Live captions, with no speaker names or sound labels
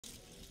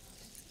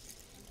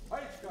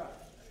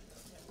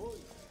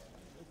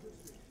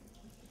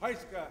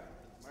Haiska,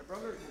 my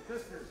brothers and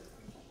sisters.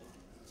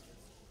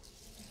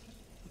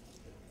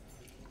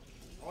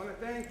 I want to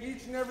thank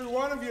each and every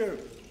one of you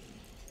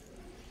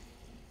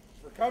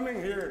for coming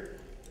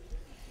here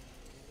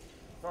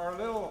to our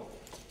little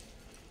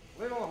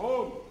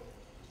home.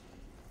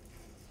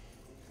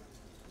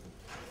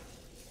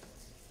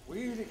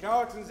 We, the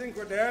Cowichan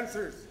Zincwa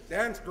Dancers,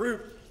 dance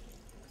group,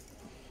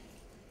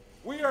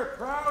 we are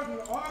proud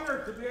and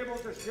honored to be able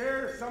to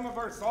share some of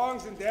our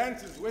songs and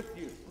dances with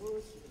you.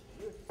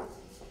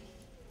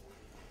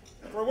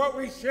 For what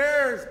we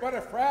share is but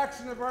a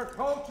fraction of our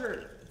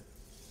culture.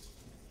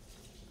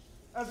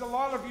 As a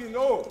lot of you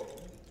know,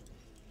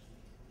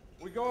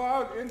 we go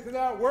out into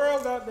that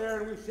world out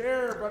there and we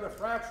share but a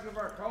fraction of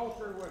our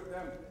culture with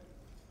them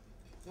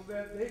so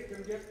that they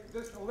can get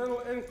just a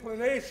little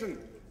inclination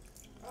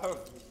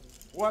of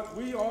what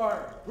we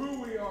are,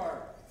 who we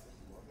are,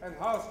 and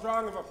how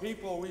strong of a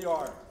people we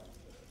are.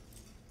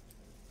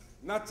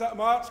 Not that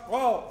much,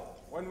 well,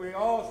 when we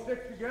all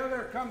stick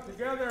together, come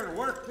together, and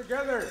work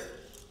together,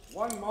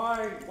 one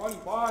mind, one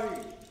body,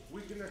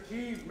 we can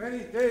achieve many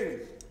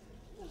things.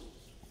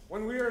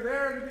 When we are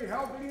there to be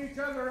helping each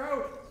other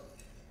out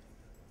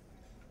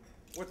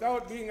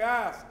without being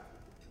asked,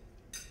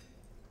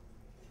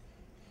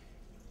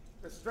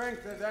 the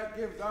strength that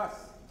gives us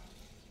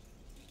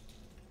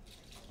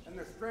and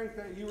the strength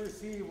that you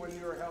receive when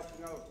you are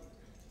helping out.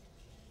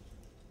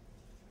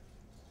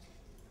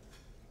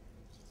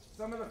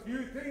 Some of the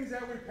few things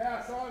that we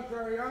pass on to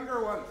our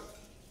younger ones,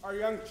 our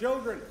young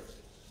children,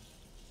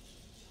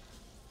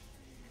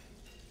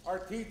 our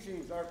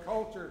teachings, our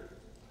culture,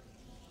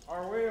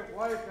 our way of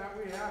life that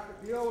we have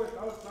to deal with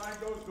outside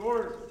those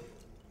doors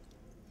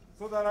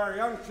so that our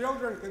young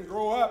children can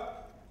grow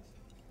up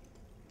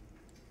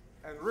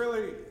and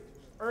really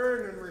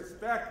earn and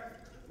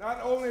respect not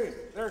only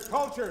their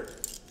culture,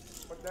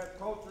 but that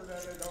culture that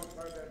is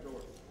outside that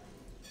door.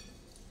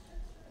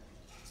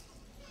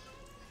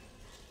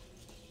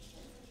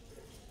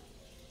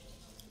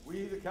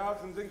 We, the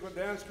Cowichan Zincwa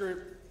Dance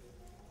Group,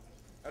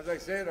 as I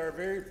said, are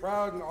very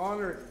proud and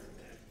honored.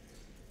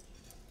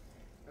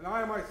 And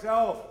I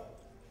myself,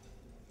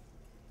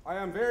 I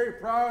am very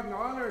proud and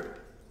honored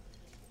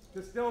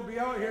to still be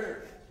out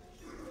here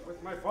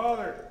with my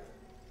father,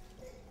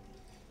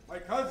 my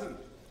cousin,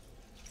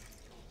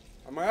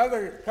 and my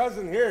other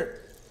cousin here.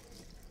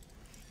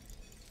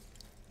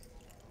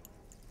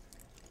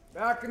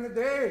 Back in the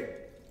day,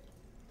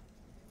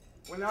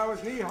 when I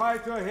was knee-high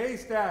to a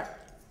haystack,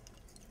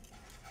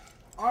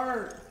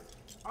 our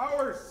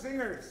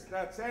singers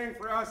that sang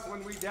for us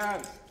when we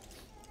danced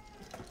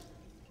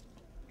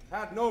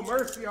had no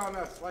mercy on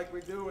us like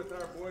we do with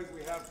our boys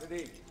we have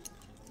today.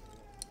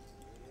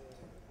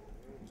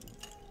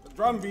 The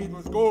drum beat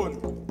was going.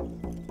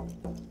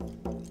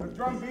 The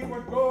drum beat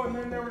would go and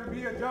then there would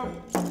be a jump.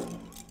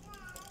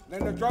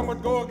 Then the drum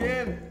would go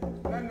again,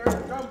 then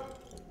there'd jump.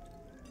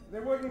 They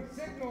wouldn't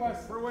signal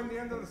us for when the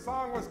end of the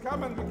song was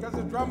coming because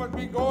the drum would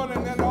be going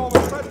and then all of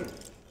a sudden.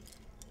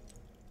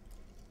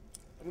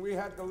 And we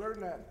had to learn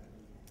that.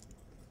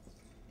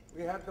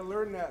 We had to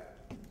learn that.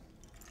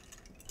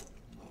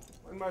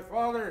 When my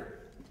father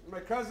and my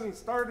cousin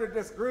started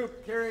this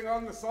group carrying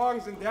on the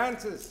songs and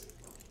dances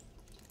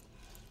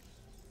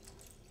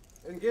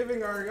and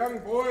giving our young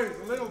boys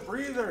a little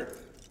breather,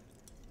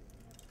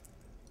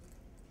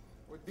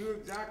 would do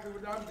exactly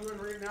what I'm doing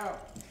right now.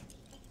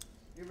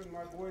 Giving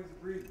my boys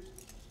a breathe,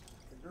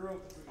 the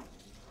girls a breathe,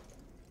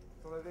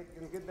 so that they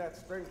can get that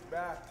strength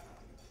back,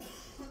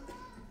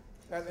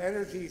 that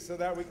energy, so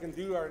that we can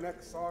do our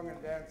next song and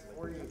dance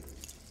for you.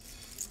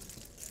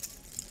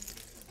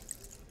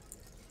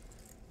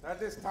 At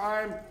this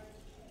time,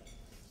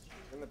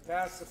 I'm going to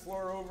pass the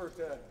floor over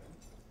to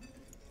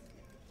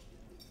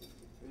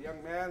the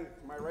young man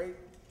to my right.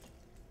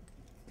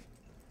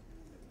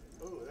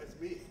 Oh, that's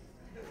me.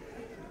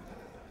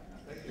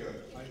 Thank you.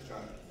 Nice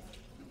shot.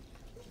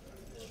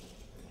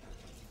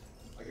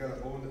 I got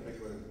a bone to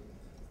pick with him.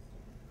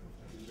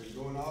 He's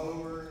been going all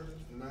over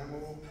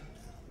Nanaimo,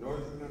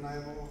 north of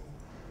Nanaimo,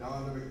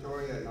 down to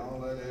Victoria and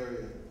all that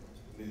area.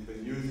 And he's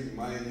been using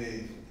my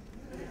name.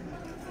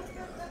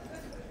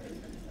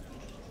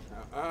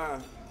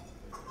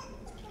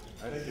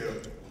 Thank you.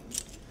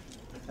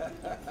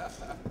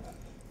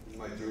 He's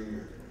my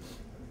junior.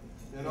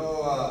 You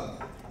know,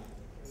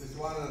 just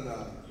wanted to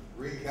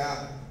recap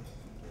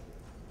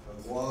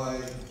of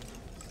why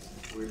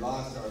we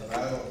lost our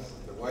battles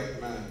with the white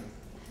man.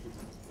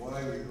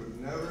 Why we could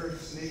never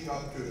sneak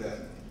up to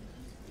them.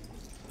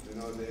 You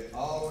know, they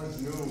always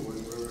knew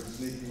when we were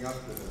sneaking up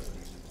to them.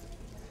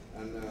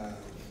 And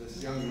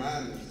this young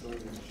man is going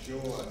to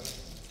show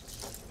us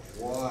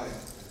why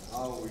and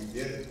how we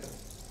did it.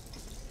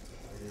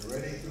 Are you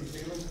ready to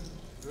feel it?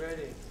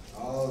 Ready.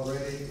 All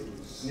ready to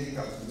sneak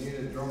up. Need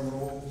a drum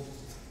roll?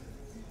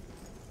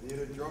 Need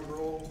a drum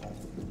roll?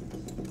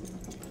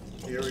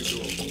 Here we go.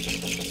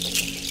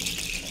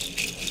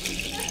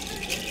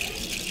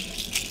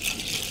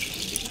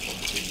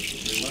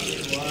 We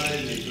wondered why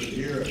they could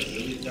hear us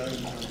every time we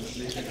come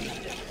sneaking.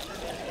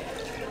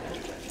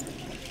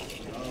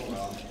 Oh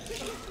well.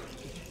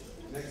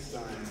 next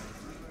time.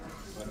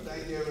 But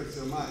thank you ever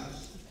so much.